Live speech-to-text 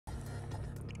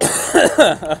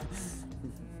I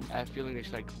have a feeling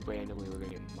it's like randomly we're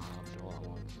gonna get mobbed all at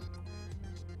once.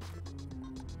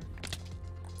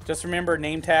 Just remember,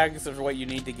 name tags are what you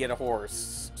need to get a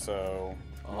horse. So,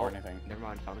 or anything. Never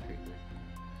mind, found a creeper.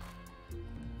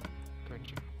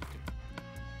 Correct.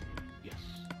 Yes.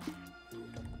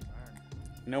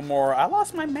 No more. I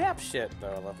lost my map shit,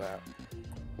 though. I love that.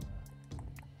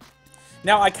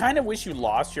 Now, I kind of wish you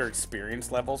lost your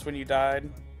experience levels when you died.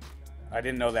 I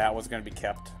didn't know that was going to be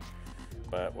kept.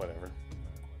 But, whatever.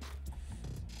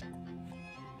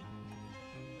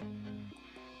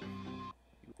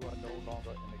 You are no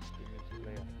longer an experienced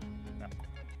player. No.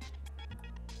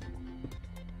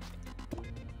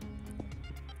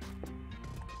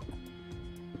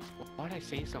 Why did I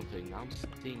say something? Now I'm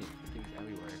seeing things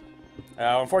everywhere.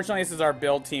 Unfortunately, this is our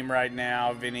build team right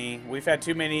now, Vinny. We've had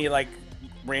too many, like,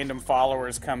 random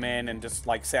followers come in and just,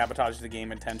 like, sabotage the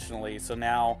game intentionally. So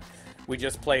now we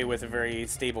just play with a very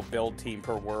stable build team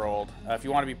per world. If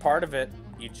you want to be part of it,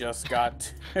 you just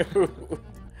got to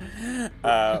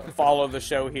follow the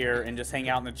show here and just hang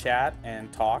out in the chat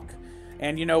and talk.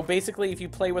 And, you know, basically, if you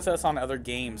play with us on other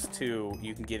games, too,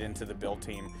 you can get into the build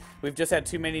team. We've just had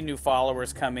too many new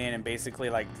followers come in and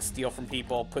basically, like, steal from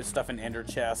people, put stuff in ender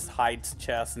chests, hide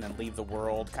chests, and then leave the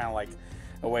world. Kind of like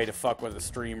a way to fuck with a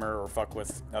streamer or fuck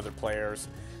with other players.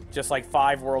 Just like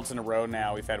 5 worlds in a row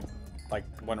now, we've had, like,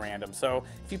 one random. So,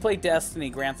 if you play Destiny,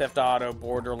 Grand Theft Auto,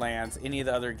 Borderlands, any of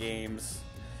the other games,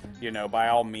 you know, by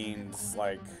all means,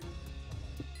 like,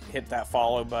 hit that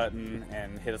follow button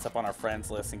and hit us up on our friends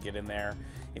list and get in there.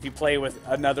 If you play with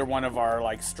another one of our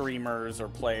like streamers or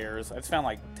players, I just found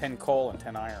like 10 coal and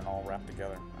 10 iron all wrapped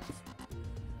together. Nice.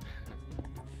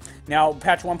 Now,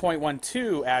 patch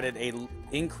 1.12 added a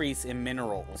increase in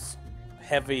minerals.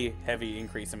 Heavy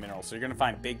increase in minerals. So you're going to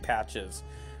find big patches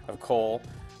of coal.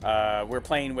 We're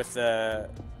playing with the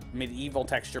medieval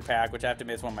texture pack, which I have to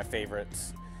admit is one of my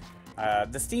favorites.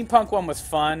 The steampunk one was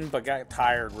fun, but got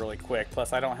tired really quick.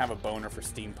 Plus, I don't have a boner for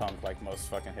steampunk like most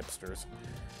fucking hipsters.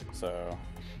 So...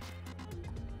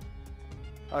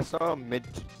 I saw a mid.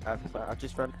 I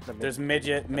just found the There's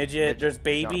midget. There's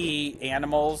baby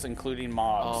animals, including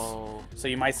mobs. Oh. So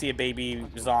you might see a baby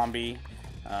zombie.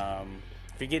 If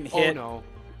you're getting hit, no.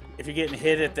 if you're getting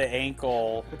hit at the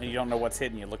ankle and you don't know what's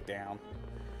hitting you, look down.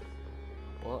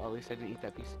 Well, at least I didn't eat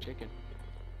that piece of chicken.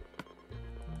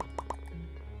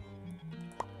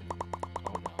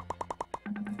 Oh no.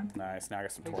 Nice. Now I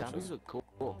got some Hey, zombies torches. look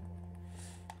cool.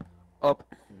 up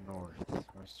north.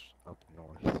 Where's up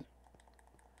north?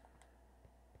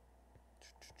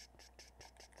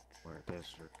 Where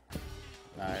desert.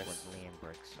 Nice. With land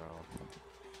bricks, so.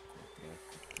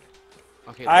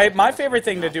 Okay. My favorite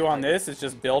thing to do on this is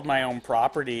just build my own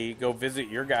property, go visit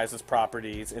your guys'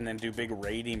 properties, and then do big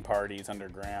raiding parties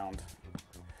underground.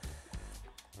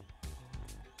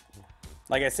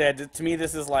 Like I said, to me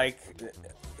this is like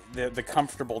the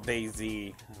comfortable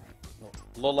DayZ.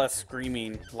 A little less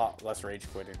screaming, a lot less rage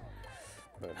quitting.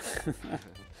 But,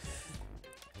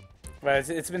 but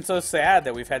it's been so sad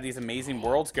that we've had these amazing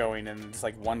worlds going and it's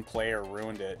like one player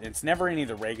ruined it. It's never any of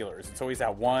the regulars. It's always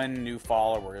that one new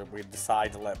follower we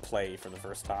decide to let play for the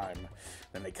first time.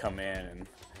 Then they come in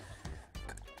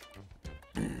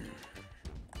and...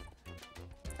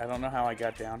 I don't know how I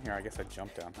got down here. I guess I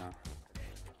jumped down, huh?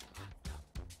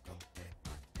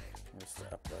 Where's the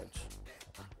up ledge?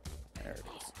 There it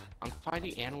is. I'm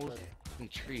finding animals in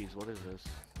trees. What is this?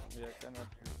 Yeah, kind of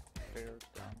bears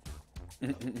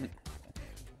down.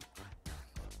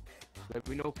 Like,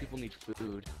 we know people need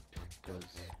food, because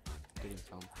getting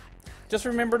some. Just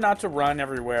remember not to run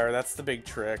everywhere. That's the big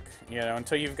trick. You know,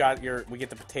 until you've got we get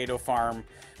the potato farm.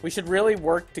 We should really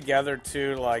work together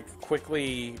to, like,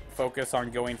 quickly focus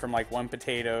on going from, like, 1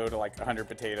 potato to, like, 100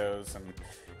 potatoes. And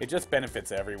it just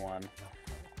benefits everyone.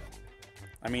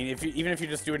 I mean, even if you're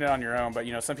just doing it on your own, but,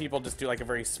 you know, some people just do, like, a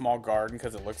very small garden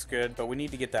because it looks good. But we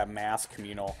need to get that mass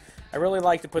communal. I really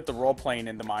like to put the role-playing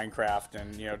into Minecraft.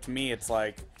 And, you know, to me, it's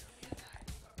like...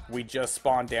 we just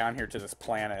spawned down here to this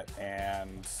planet,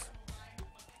 and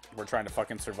we're trying to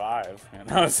fucking survive. You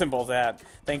know, as simple as that.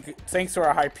 Thanks to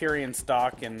our Hyperion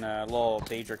stock and little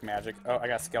Daedric magic. Oh, I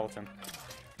got a skeleton.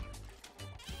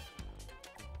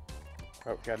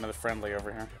 Oh, got another friendly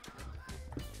over here.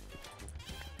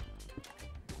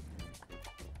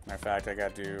 Matter of fact, I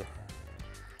got to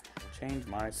change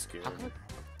my skill. How come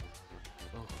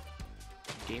oh,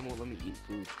 game won't let me eat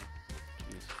food.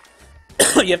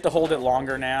 Jeez. You have to hold it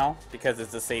longer now because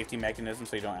it's a safety mechanism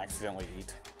so you don't accidentally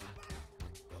eat.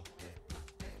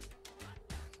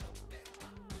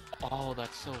 Oh,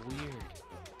 that's so weird.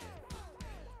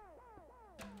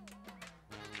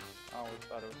 I always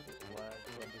thought it was just lag,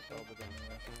 so I just held it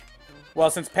anyway. Well,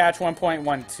 since patch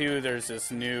 1.12, there's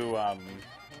this new,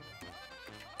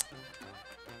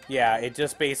 yeah, it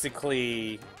just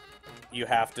basically, you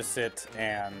have to sit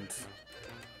and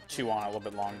chew on it a little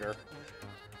bit longer.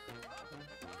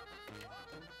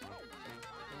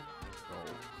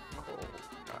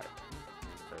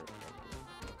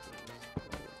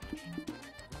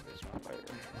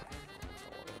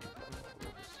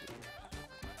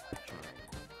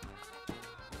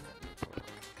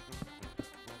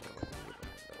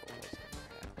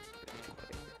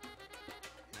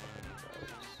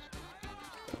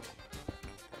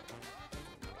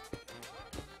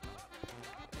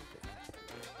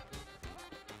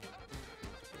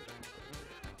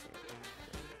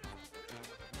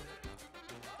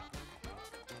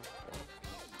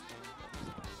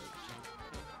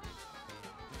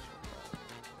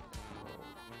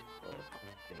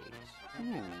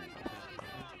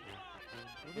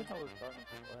 What the hell is darkness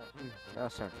flash?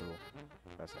 That's not cool.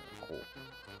 That's not cool.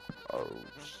 Oh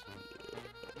shit.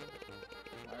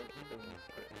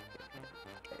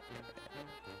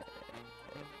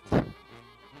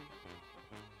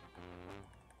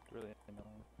 Really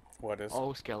annoying. What is?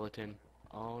 Oh, skeleton.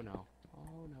 Oh no.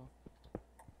 Oh no.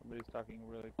 Somebody's talking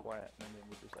really quiet and then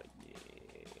we're just like,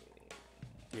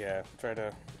 yeah. Yeah,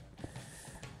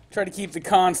 try to keep the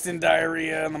constant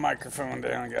diarrhea on the microphone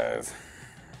down, guys.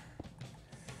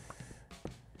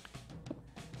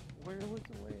 Where was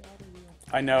the way out of here?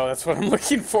 I know, that's what I'm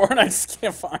looking for, and I just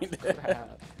can't find it.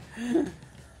 Crap. Oh,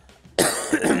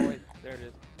 wait, there it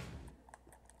is.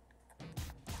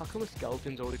 How come the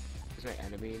skeleton's always my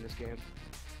enemy in this game?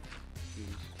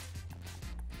 Jeez.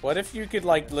 What if you could,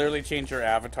 like, literally change your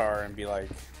avatar and be, like,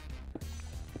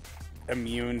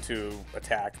 immune to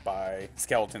attack by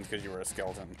skeletons because you were a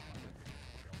skeleton?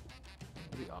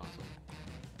 That'd be awesome.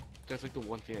 That's like the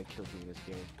one thing that kills me in this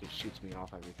game, because it shoots me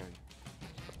off everything.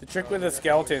 The trick with a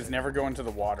skeleton is never go into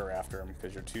the water after them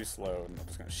because you're too slow and they're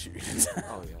just gonna shoot you.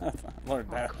 Oh yeah. I learned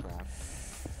Oh that. crap.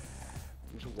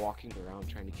 I'm just walking around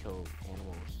trying to kill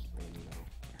animals, and you know.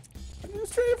 I'm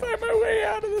just trying to find my way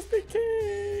out of this big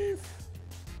cave.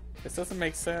 This doesn't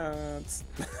make sense.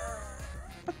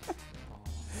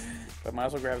 But I might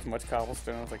as well grab as much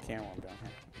cobblestone as I can while I'm down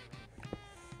here.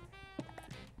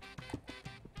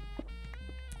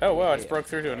 Oh wow, I just broke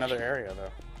through to another area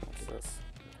though. What's this?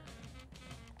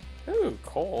 Ooh,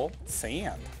 coal.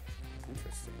 Sand.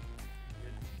 Interesting.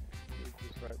 It's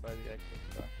just right by the exit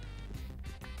stuff.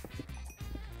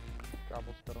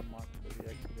 Cobblestone marked for the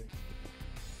exit.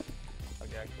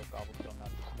 Like actual cobblestone, not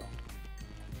the stone.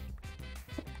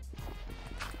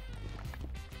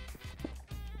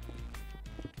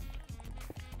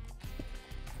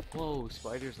 Whoa,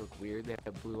 spiders look weird. They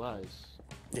have blue eyes.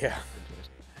 Yeah.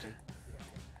 Interesting.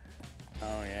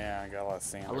 Oh yeah, I got a lot of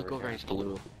sand. I look over here. and it's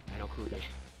blue. I know who they are.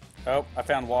 Oh, I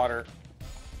found water.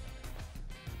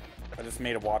 I just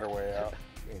made a waterway out.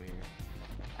 Here.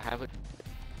 I have a.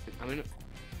 I'm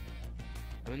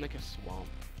in like a swamp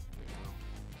right now.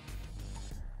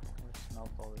 It smells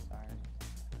all this iron.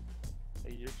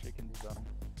 Hey, your chicken's done.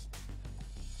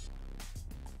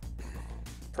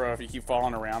 Pro, if you keep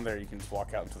falling around there, you can just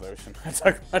walk out into the ocean.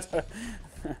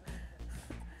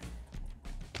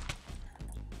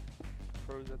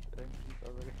 Froze at the entrance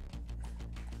already.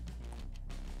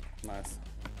 Nice.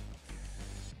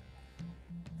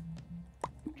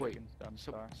 Wait, Chicken's done,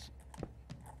 so. sorry.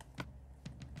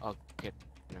 Oh, okay.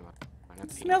 Never mind. I'm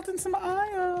peeing. Smelting some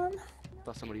iron. I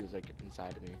thought somebody was like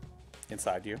inside of me.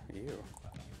 Inside you? You.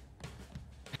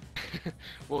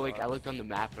 Well, like I looked on the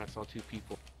map and I saw two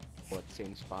people at the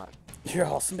same spot. You're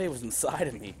all, somebody was inside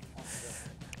of me.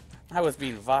 I was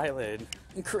being violated.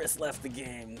 And Chris left the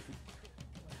game.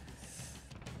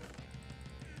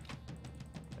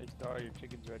 Hey, Star, your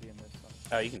chicken's ready in this one.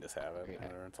 Oh, you can just have it. Okay.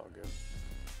 Whatever, it's all good.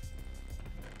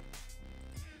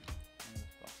 I'm gonna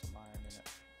slap some iron in it.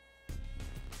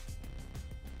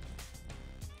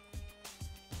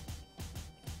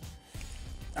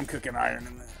 I'm cooking iron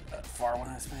in the far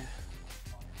west, man.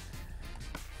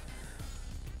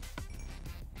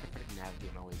 I could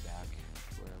navigate my way back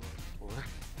to where I was before.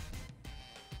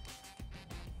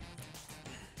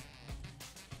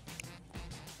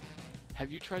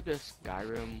 Have you tried the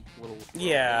Skyrim little?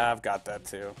 Yeah, I've got that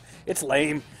too. It's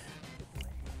lame.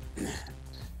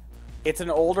 It's an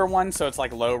older one, so it's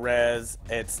like low res.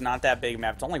 It's not that big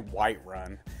map. It's only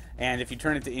Whiterun. And if you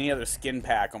turn it to any other skin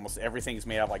pack, almost everything's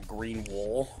made out of like green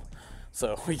wool.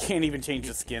 So we can't even change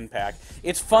the skin pack.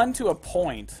 It's fun to a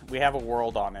point. We have a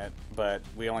world on it, but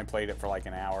we only played it for like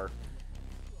an hour.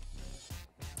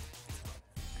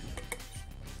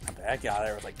 That guy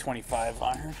there was like 25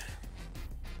 iron.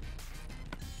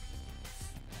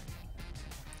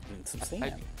 Some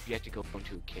sand. You have to go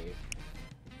into a cave.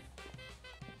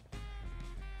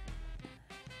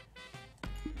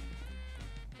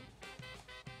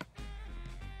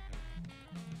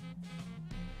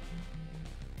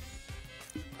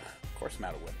 Of course, I'm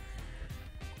out of wood.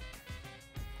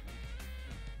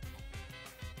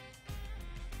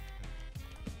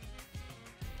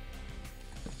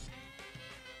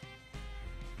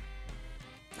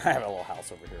 I have a little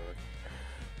house over here.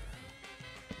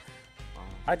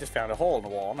 I just found a hole in the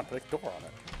wall and I put a door on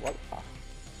it. What?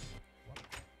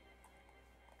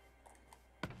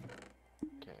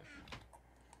 Okay.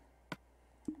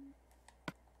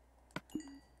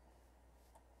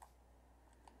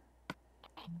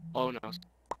 Oh no,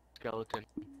 skeleton.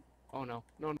 Oh no,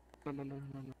 no, no, no, no,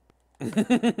 no, no.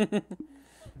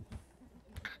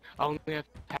 I only have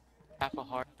half a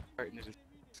heart and there's a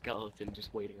skeleton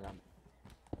just waiting around.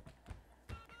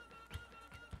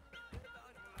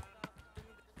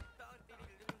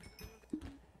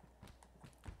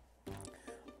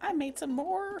 I made some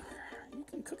more. You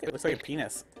can cook it. It looks like a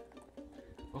penis.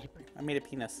 Oh. I made a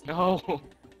penis. No.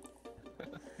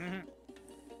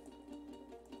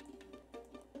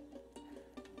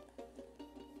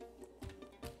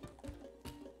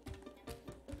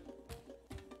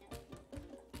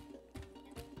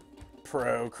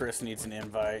 Pro Chris needs an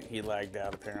invite. He lagged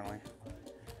out apparently.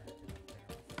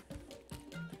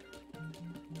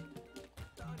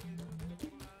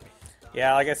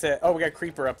 Yeah, like I said, oh, we got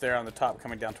Creeper up there on the top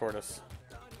coming down toward us.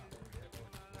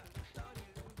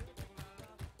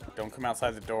 Don't come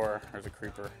outside the door. There's a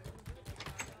Creeper.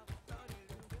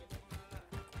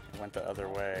 It went the other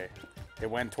way.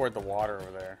 It went toward the water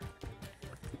over there.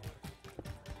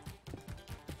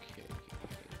 Okay.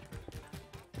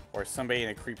 Or somebody in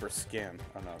a Creeper skin.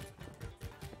 Oh no.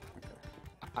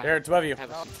 I There, it's above you. have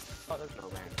Oh, a there's no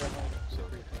land. no. So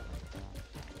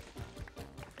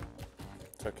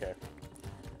It's okay.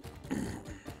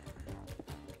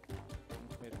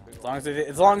 Made a big As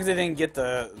long as they didn't get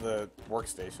the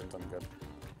workstations, I'm good.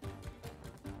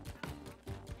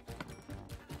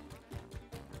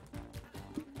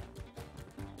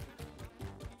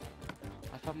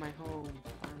 I found my home.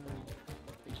 Finally.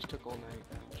 They just took all night.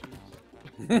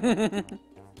 Jeez.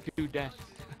 2 deaths.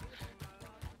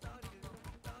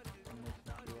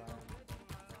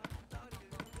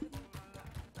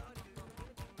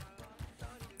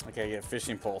 Okay, I get a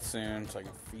fishing pole soon, so I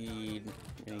can feed.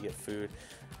 I'm gonna get food.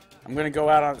 I'm gonna go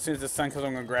out as soon as the sun comes.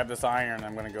 I'm gonna grab this iron.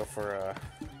 I'm gonna go for a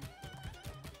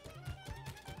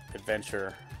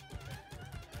adventure.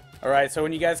 All right, so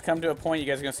when you guys come to a point, you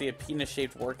guys are gonna see a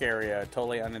penis-shaped work area,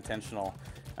 totally unintentional.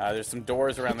 There's some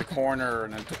doors around the corner,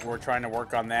 and we're trying to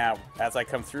work on that. As I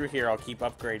come through here, I'll keep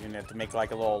upgrading it to make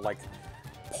like a little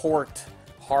port,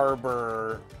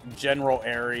 harbor, general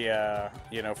area,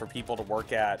 you know, for people to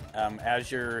work at. Let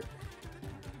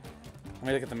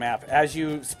me look at the map. As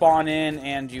you spawn in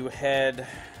and you head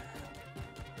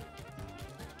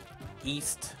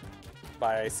east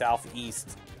by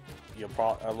southeast,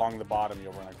 along the bottom,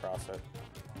 you'll run across it.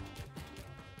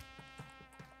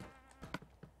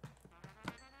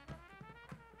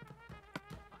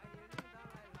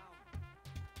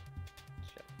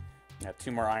 Got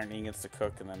 2 more iron ingots to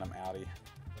cook, and then I'm outie.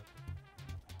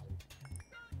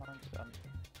 Mine's done.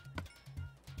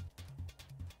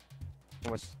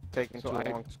 It was taking So too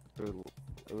long to.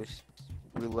 It was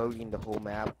reloading the whole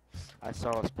map. I saw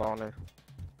a spawner.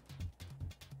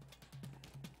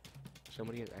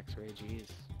 Somebody has X-ray. Jeez.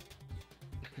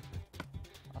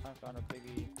 I found a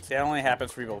piggy. See, that only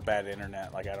happens for people with bad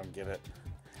internet. Like, I don't get it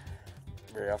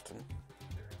very often.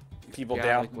 People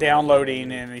Yeah, like,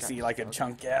 downloading and they see like a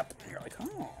chunk gap. And you're like,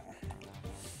 oh.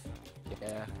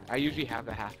 Yeah. I usually have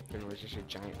that happen where it's just a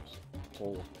giant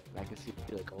hole. And I can see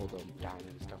like all the diamonds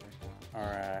and stuff.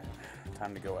 Alright,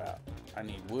 time to go out. I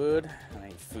need wood, I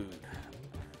need food.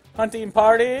 Hunting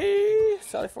party!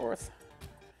 Sally forth.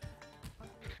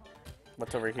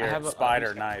 What's over here? have a-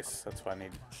 Spider, nice. That's what I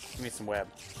need. Give me some web.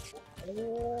 I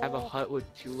have a hut with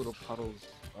 2 little puddles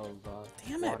of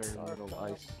Damn it. water and little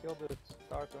ice. Kill this.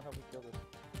 Stars, don't help me kill this.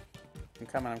 I'm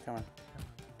coming, I'm coming.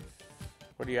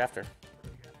 What are you after?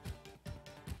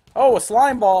 Oh, a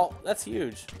slime ball! That's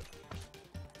huge.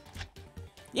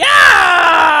 Yeah!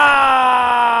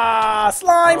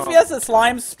 Slime! Oh. Yes, the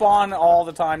slimes spawn all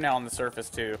the time now on the surface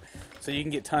too. So you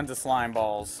can get tons of slime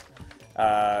balls,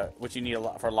 which you need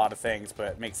for a lot of things,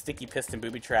 but make sticky piston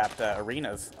booby-trapped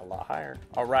arenas a lot higher.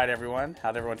 Alright everyone,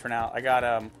 how'd everyone turn out? I got,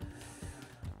 I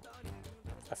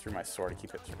threw my sword to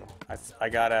keep it through. I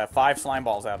got 5 slime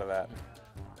balls out of that.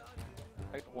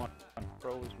 Like one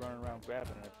pro was running around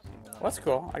grabbing it. Well, that's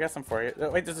cool. I got some for you.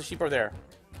 Wait, there's a sheep over there.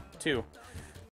 2.